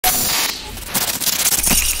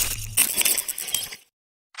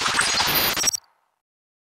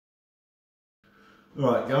All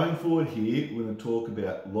right, going forward here, we're going to talk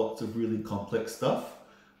about lots of really complex stuff.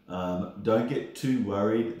 Don't get too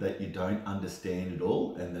worried that you don't understand it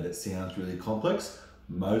all and that it sounds really complex.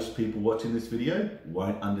 Most people watching this video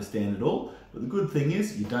won't understand it all, but the good thing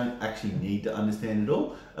is you don't actually need to understand it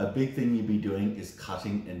all. A big thing you'll be doing is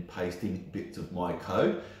cutting and pasting bits of my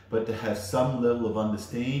code, but to have some level of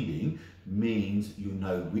understanding means you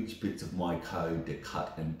know which bits of my code to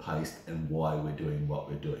cut and paste and why we're doing what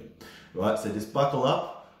we're doing. Right, so just buckle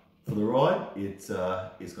up for the ride. It's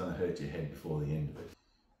going to hurt your head before the end of it.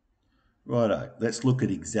 Righto, let's look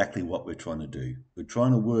at exactly what we're trying to do. We're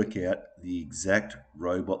trying to work out the exact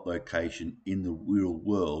robot location in the real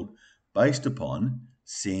world based upon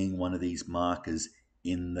seeing one of these markers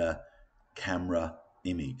in the camera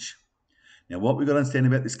image. Now, what we've got to understand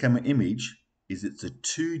about this camera image is it's a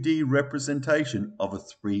 2D representation of a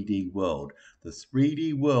 3D world. The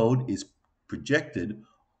 3D world is projected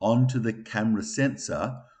onto the camera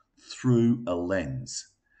sensor through a lens.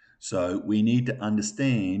 So we need to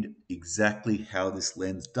understand exactly how this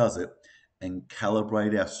lens does it and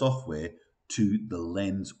calibrate our software to the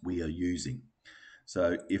lens we are using.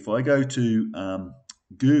 So if I go to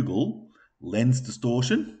Google lens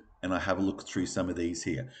distortion and I have a look through some of these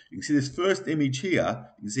here, you can see this first image here,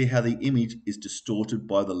 you can see how the image is distorted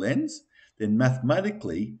by the lens. Then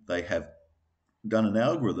mathematically, they have done an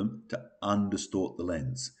algorithm to undistort the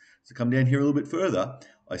lens. So come down here a little bit further,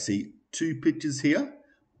 I see two pictures here,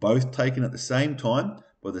 both taken at the same time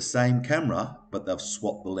by the same camera, but they've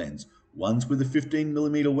swapped the lens. One's with a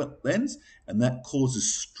 15mm lens, and that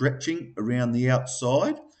causes stretching around the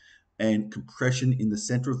outside and compression in the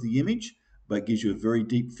center of the image, but gives you a very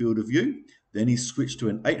deep field of view. Then he switched to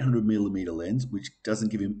an 800mm lens, which doesn't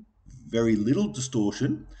give him very little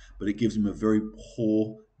distortion, but it gives him a very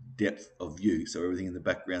poor depth of view, so everything in the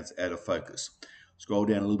background's out of focus. Scroll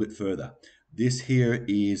down a little bit further. This here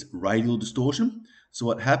is radial distortion. So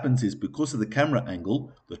what happens is, because of the camera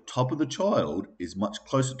angle, the top of the child is much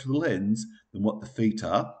closer to the lens than what the feet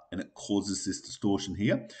are, and it causes this distortion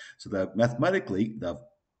here. So mathematically, they've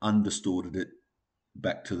undistorted it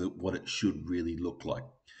back to what it should really look like.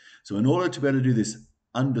 So in order to be able to do this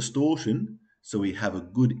undistortion, so we have a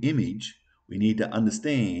good image, we need to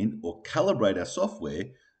understand or calibrate our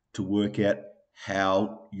software to work out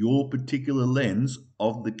how your particular lens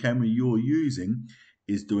of the camera you're using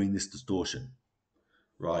is doing this distortion.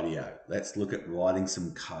 Rightio, let's look at writing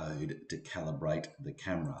some code to calibrate the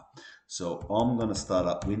camera. So I'm going to start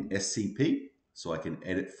up WinSCP so I can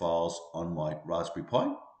edit files on my Raspberry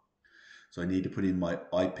Pi. So I need to put in my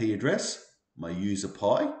IP address, my user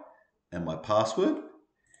Pi, and my password.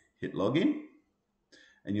 Hit login.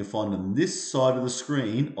 And you'll find on this side of the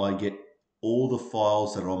screen, I get all the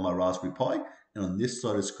files that are on my Raspberry Pi, and on this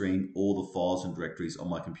side of the screen, all the files and directories on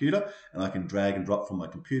my computer, and I can drag and drop from my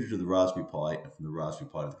computer to the Raspberry Pi and from the Raspberry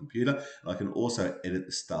Pi to the computer, and I can also edit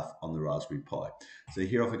the stuff on the Raspberry Pi. So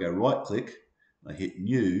here, if I go right click, I hit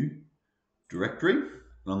new directory, and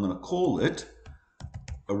I'm going to call it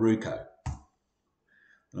Aruco.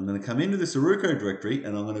 I'm going to come into this Aruco directory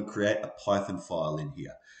and I'm going to create a Python file in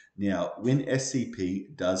here. Now,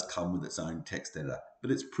 WinSCP does come with its own text editor, but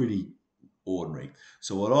it's pretty ordinary.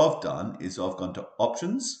 So what I've done is I've gone to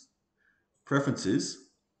Options, Preferences,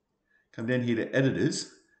 come down here to Editors,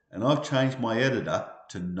 and I've changed my editor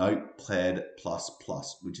to Notepad++,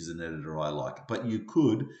 which is an editor I like. But you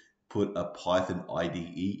could put a Python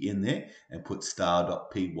IDE in there and put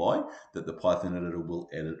star.py that the Python editor will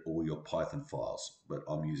edit all your Python files, but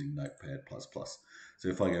I'm using Notepad++. So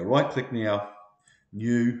if I go right click now,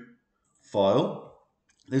 new file,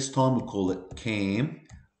 this time we'll call it cam_cal.py.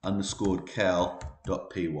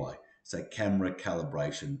 So camera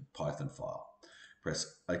calibration Python file. Press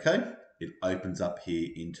OK. It opens up here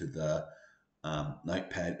into the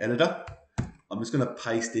Notepad editor. I'm just going to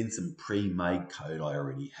paste in some pre-made code I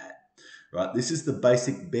already had. Right, this is the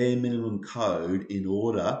basic bare minimum code in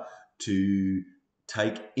order to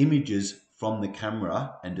take images from the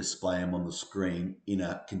camera and display them on the screen in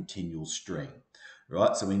a continual stream.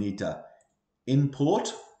 Right, so we need to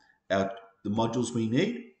import the modules we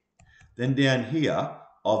need. Then down here,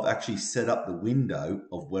 I've actually set up the window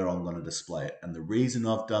of where I'm going to display it. And the reason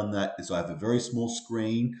I've done that is I have a very small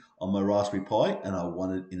screen on my Raspberry Pi and I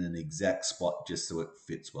want it in an exact spot just so it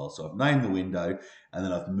fits well. So I've named the window and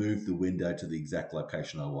then I've moved the window to the exact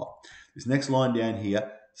location I want. This next line down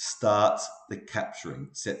here starts the capturing,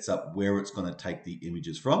 sets up where it's going to take the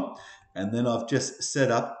images from. And then I've just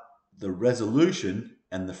set up the resolution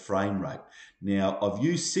and the frame rate. Now I've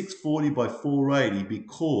used 640 by 480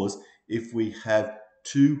 because if we have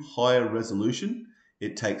too high a resolution,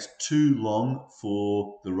 it takes too long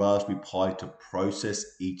for the Raspberry Pi to process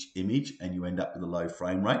each image and you end up with a low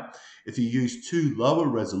frame rate. If you use too low a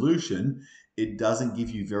resolution, it doesn't give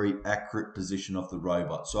you very accurate position of the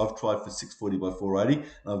robot. So I've tried for 640 by 480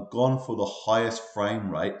 and I've gone for the highest frame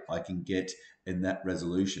rate I can get in that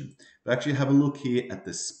resolution. But actually have a look here at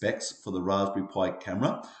the specs for the Raspberry Pi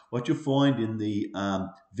camera. What you'll find in the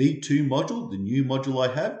V2 module, the new module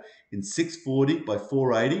I have, in 640 by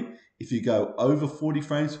 480, if you go over 40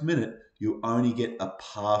 frames per minute, you only get a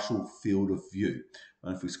partial field of view.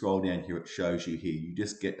 And if we scroll down here, it shows you here, you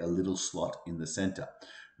just get a little slot in the center.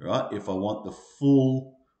 Right? If I want the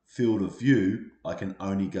full field of view, I can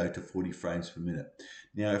only go to 40 frames per minute.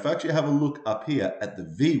 Now, if I actually have a look up here at the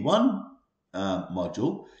V1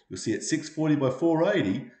 module, you'll see at 640 by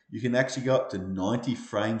 480, you can actually go up to 90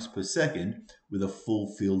 frames per second with a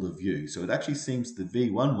full field of view. So it actually seems the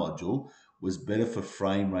V1 module was better for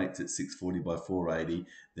frame rates at 640 by 480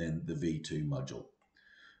 than the V2 module.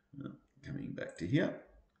 Coming back to here.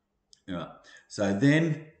 All right. So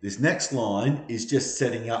then this next line is just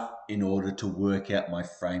setting up in order to work out my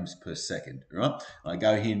frames per second. Right? I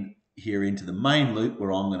go here into the main loop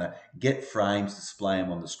where I'm going to get frames, display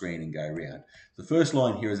them on the screen and go around. The first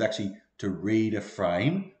line here is actually to read a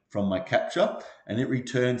frame from my capture, and it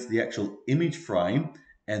returns the actual image frame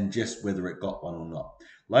and just whether it got one or not.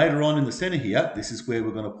 Later on in the center here, this is where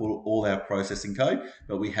we're going to put all our processing code,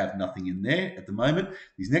 but we have nothing in there at the moment.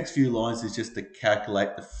 These next few lines is just to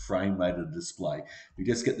calculate the frame rate of the display. We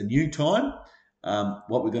just get the new time.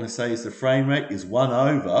 What we're going to say is the frame rate is 1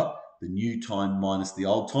 over the new time minus the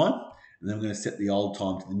old time. And then we're going to set the old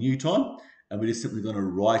time to the new time. And we're just simply going to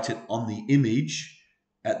write it on the image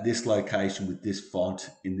at this location with this font,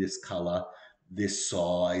 in this color, this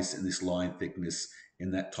size, and this line thickness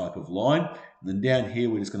in that type of line. And then down here,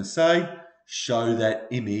 we're just going to say, show that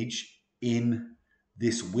image in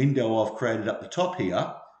this window I've created up the top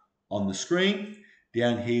here on the screen.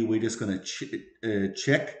 Down here, we're just going to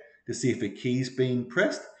check to see if a key's been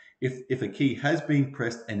pressed. If a key has been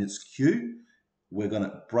pressed and it's Q, we're going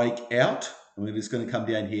to break out. And we're just going to come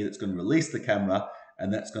down here. That's going to release the camera,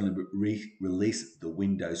 and that's going to release the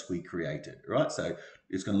windows we created, right? So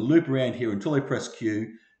it's going to loop around here until I press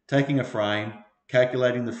Q, taking a frame,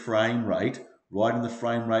 calculating the frame rate, writing the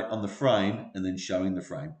frame rate on the frame, and then showing the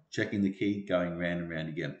frame, checking the key, going round and round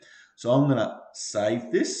again. So I'm going to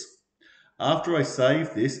save this. After I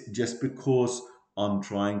save this, just because I'm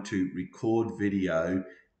trying to record video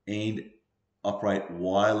and operate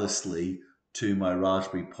wirelessly to my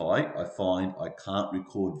Raspberry Pi, I find I can't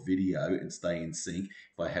record video and stay in sync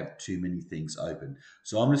if I have too many things open.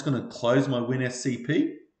 So I'm just going to close my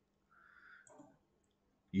WinSCP.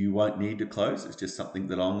 You won't need to close. It's just something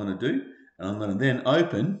that I'm going to do. And I'm going to then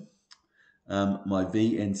open my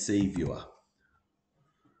VNC viewer.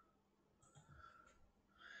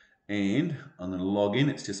 And I'm going to log in.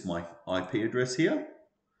 It's just my IP address here.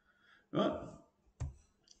 Right?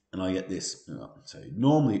 And I get this. So you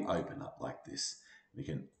normally open up like this. We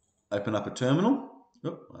can open up a terminal.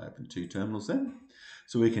 Oh, I opened 2 terminals then.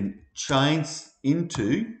 So we can change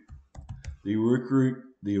into the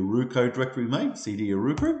Aruco directory made, CD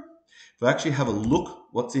Aruco. If I actually have a look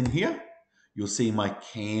what's in here, you'll see my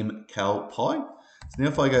cam cal pi. So now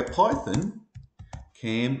if I go Python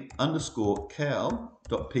cam underscore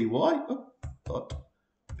cal.py,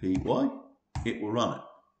 it will run it.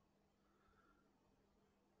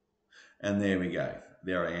 And there we go.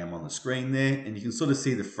 There I am on the screen there. And you can sort of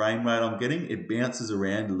see the frame rate I'm getting. It bounces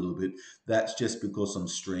around a little bit. That's just because I'm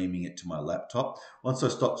streaming it to my laptop. Once I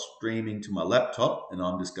stop streaming to my laptop and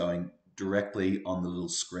I'm just going directly on the little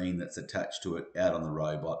screen that's attached to it out on the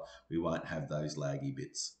robot, we won't have those laggy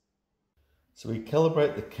bits. So we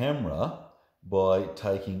calibrate the camera by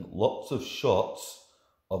taking lots of shots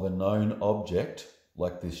of a known object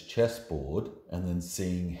like this chessboard and then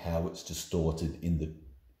seeing how it's distorted in the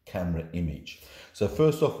camera image. So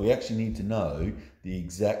first off, we actually need to know the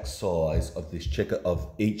exact size of this checker, of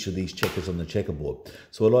each of these checkers on the checkerboard.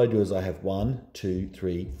 So what I do is I have 1, 2,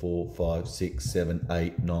 3, 4, 5, 6, 7,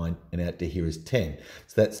 8, 9, and out to here is 10.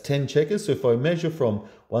 So that's 10 checkers. So if I measure from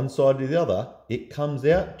one side to the other, it comes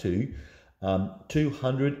out to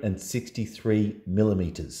 263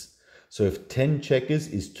 millimeters. So if 10 checkers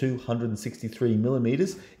is 263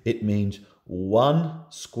 millimeters, it means 1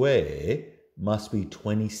 square must be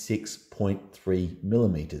 26.3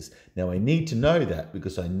 millimeters. Now I need to know that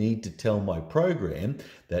because I need to tell my program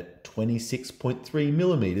that 26.3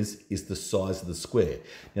 millimeters is the size of the square.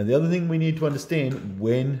 Now the other thing we need to understand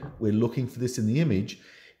when we're looking for this in the image,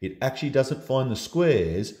 it actually doesn't find the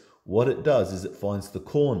squares. What it does is it finds the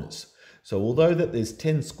corners. So although that there's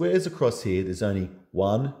 10 squares across here, there's only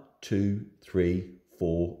 1, 2, 3,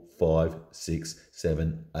 4, 5, 6,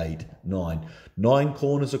 7, 8, 9. 9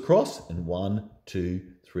 corners across, and 1, 2,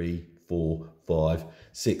 3, 4, 5,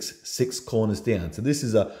 6. 6 corners down. So this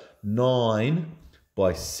is a 9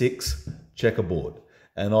 by 6 checkerboard.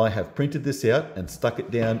 And I have printed this out and stuck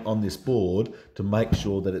it down on this board to make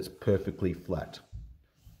sure that it's perfectly flat.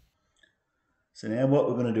 So now what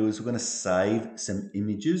we're going to do is we're going to save some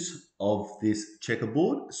images of this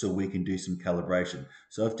checkerboard so we can do some calibration.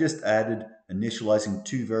 So I've just added initializing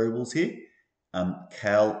 2 variables here,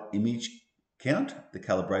 cal image count, the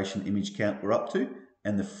calibration image count we're up to,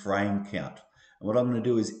 and the frame count. And what I'm going to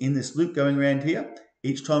do is in this loop going around here,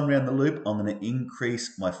 each time around the loop, I'm going to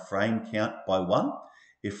increase my frame count by 1.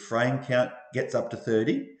 If frame count gets up to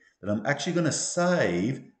 30, then I'm actually going to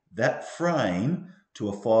save that frame to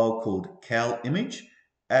a file called cal image,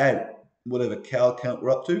 add whatever cal count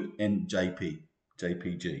we're up to, and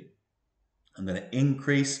JPG. I'm going to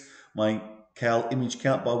increase my cal image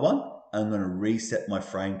count by 1. I'm going to reset my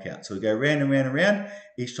frame count. So we go round and round and round.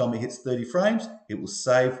 Each time it hits 30 frames, it will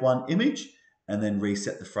save one image and then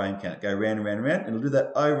reset the frame count. Go round and round and round, and it'll do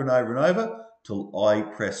that over and over and over till I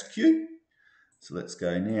press Q. So let's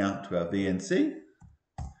go now to our VNC.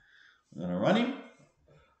 I'm going to run him.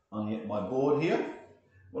 I'm going to get my board here.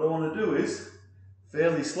 What I want to do is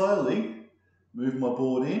fairly slowly move my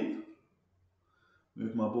board in,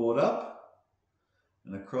 move my board up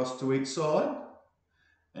and across to each side,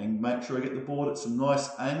 and make sure I get the board at some nice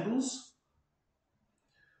angles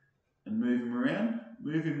and move him around.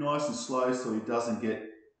 Move him nice and slow so he doesn't get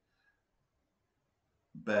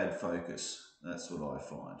bad focus. That's what I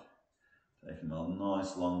find. Take him a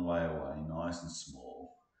nice long way away, nice and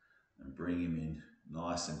small, and bring him in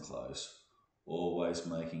nice and close. Always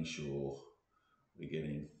making sure we're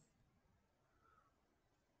getting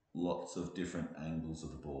lots of different angles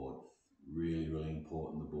of the board. Really, really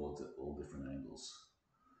important, the board's at all different angles.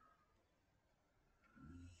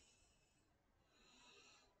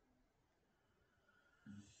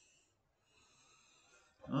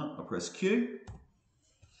 I'll press Q.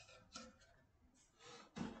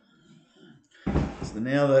 So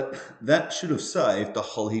now that should have saved a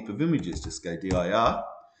whole heap of images. Just go DIR.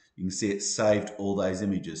 You can see it saved all those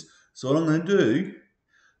images. So what I'm going to do,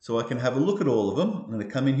 so I can have a look at all of them, I'm going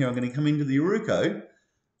to come in here, I'm going to come into the Aruco,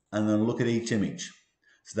 and then look at each image.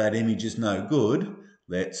 So that image is no good.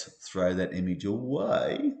 Let's throw that image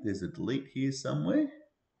away. There's a delete here somewhere.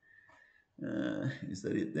 Is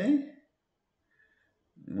that it there?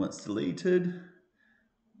 Once deleted.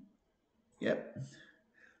 Yep.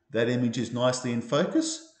 That image is nicely in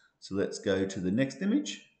focus. So let's go to the next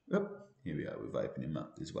image. Oh, here we are. We've opened him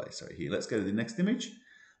up this way. Sorry, here. Let's go to the next image.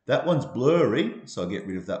 That one's blurry, so I'll get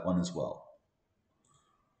rid of that one as well.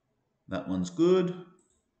 That one's good.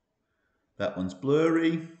 That one's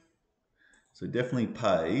blurry. So it definitely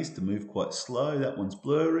pays to move quite slow. That one's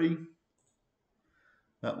blurry.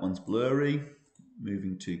 That one's blurry.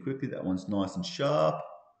 Moving too quickly. That one's nice and sharp.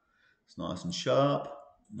 It's nice and sharp.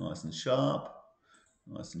 Nice and sharp.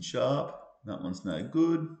 Nice and sharp. That one's no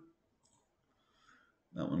good.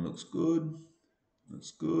 That one looks good.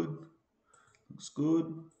 Looks good. Looks good.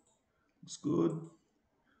 Looks good.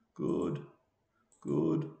 Good.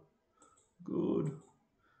 Good. Good.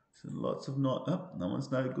 So lots of not. Oh, that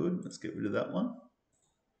one's no good. Let's get rid of that one.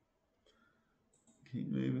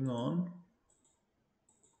 Keep moving on.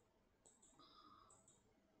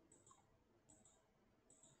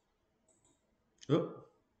 Oh,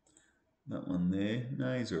 that one there.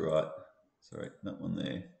 No, he's all right. Sorry, that one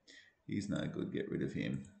there. He's no good. Get rid of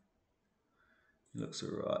him. He looks all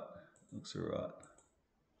right. Looks all right.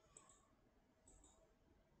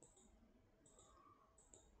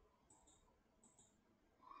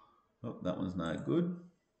 Oh, that one's no good.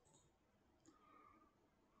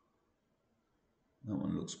 That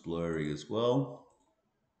one looks blurry as well.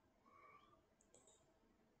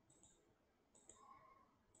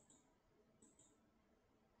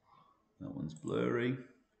 That one's blurry.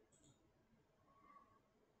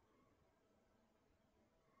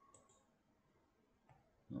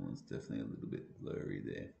 That one's definitely a little bit blurry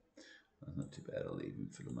there. That's not too bad. I'll leave him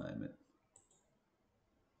for the moment.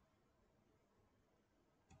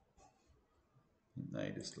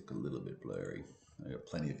 They just look a little bit blurry. I've got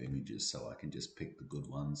plenty of images, so I can just pick the good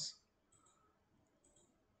ones.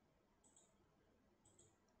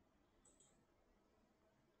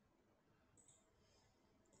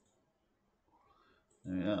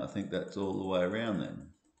 Yeah, I think that's all the way around then.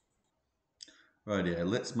 Rightio,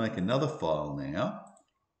 let's make another file now.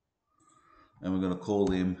 And we're going to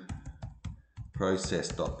call him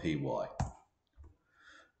process.py.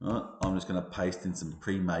 Right, I'm just going to paste in some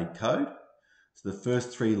pre-made code. So the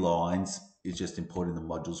first 3 lines is just importing the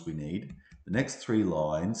modules we need. The next 3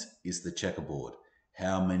 lines is the checkerboard.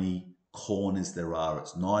 How many corners there are.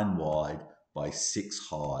 It's 9 wide by 6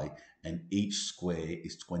 high, and each square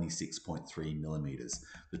is 26.3 millimeters.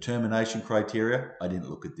 The termination criteria, I didn't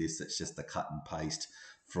look at this. That's just a cut and paste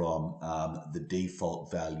from the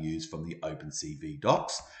default values from the OpenCV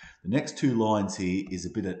docs. The next 2 lines here is a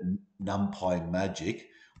bit of NumPy magic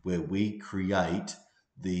where we create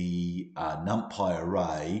the NumPy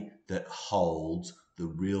array that holds the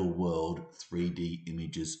real world 3D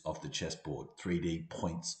images of the chessboard, 3D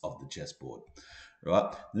points of the chessboard.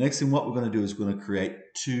 Right. The next thing what we're going to do is we're going to create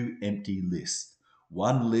 2 empty lists.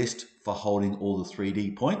 One list for holding all the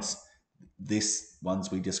 3D points. This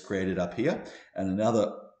ones we just created up here. And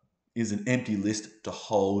another is an empty list to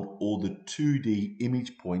hold all the 2D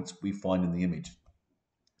image points we find in the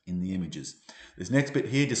images. This next bit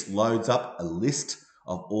here just loads up a list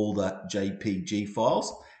of all the JPG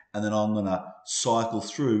files, and then I'm going to cycle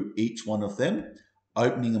through each one of them,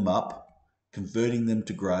 opening them up, converting them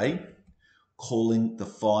to grey, calling the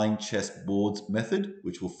find chessboards method,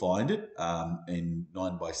 which will find it in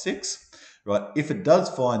 9x6. Right, if it does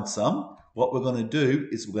find some, what we're going to do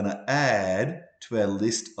is we're going to add to our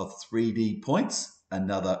list of 3D points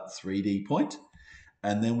another 3D point,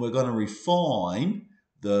 and then we're going to refine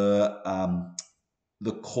the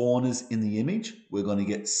corners in the image. We're going to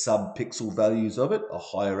get sub-pixel values of it, a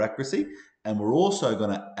higher accuracy, and we're also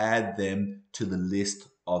going to add them to the list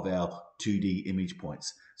of our 2D image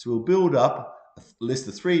points. So we'll build up a list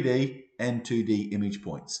of 3D and 2D image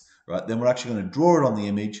points, right? Then we're actually going to draw it on the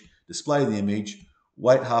image, display the image,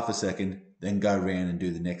 wait half a second, then go around and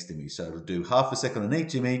do the next image. So it'll do half a second on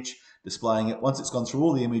each image, displaying it. Once it's gone through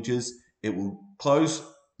all the images, it will close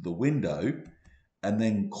the window and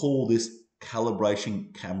then call this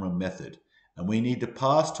calibration camera method. And we need to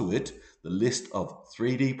pass to it the list of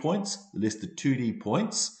 3D points, the list of 2D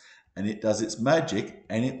points, and it does its magic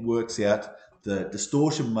and it works out the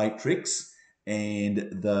distortion matrix and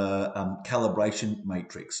the calibration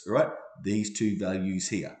matrix, all right? These 2 values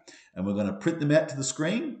here. And we're going to print them out to the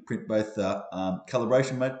screen, print both the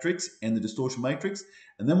calibration matrix and the distortion matrix.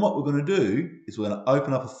 And then what we're going to do is we're going to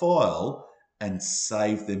open up a file and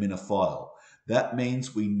save them in a file. That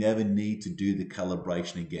means we never need to do the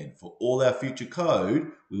calibration again. For all our future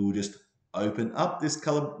code, we will just open up this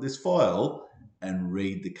file and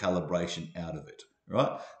read the calibration out of it,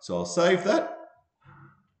 right? So I'll save that.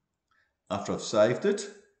 After I've saved it,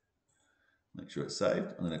 make sure it's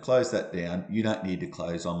saved. I'm going to close that down. You don't need to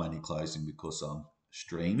close. I'm only closing because I'm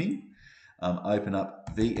streaming. Open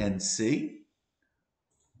up VNC.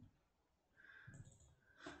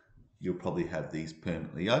 You'll probably have these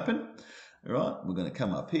permanently open. All right, we're going to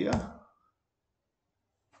come up here.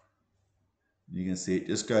 You can see it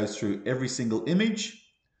just goes through every single image,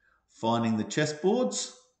 finding the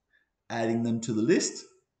chessboards, adding them to the list.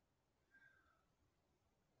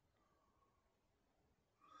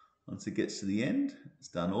 Once it gets to the end, it's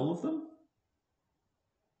done all of them.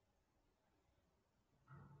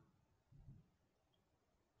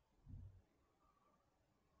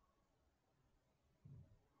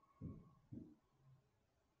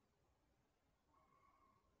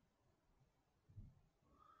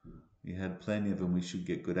 We had plenty of them. We should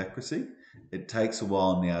get good accuracy. It takes a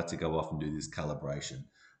while now to go off and do this calibration.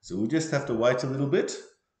 So we'll just have to wait a little bit.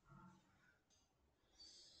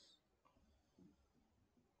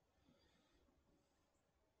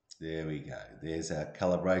 There we go. There's our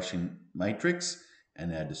calibration matrix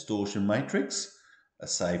and our distortion matrix are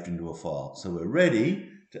saved into a file. So we're ready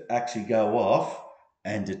to actually go off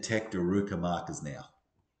and detect Aruco markers now.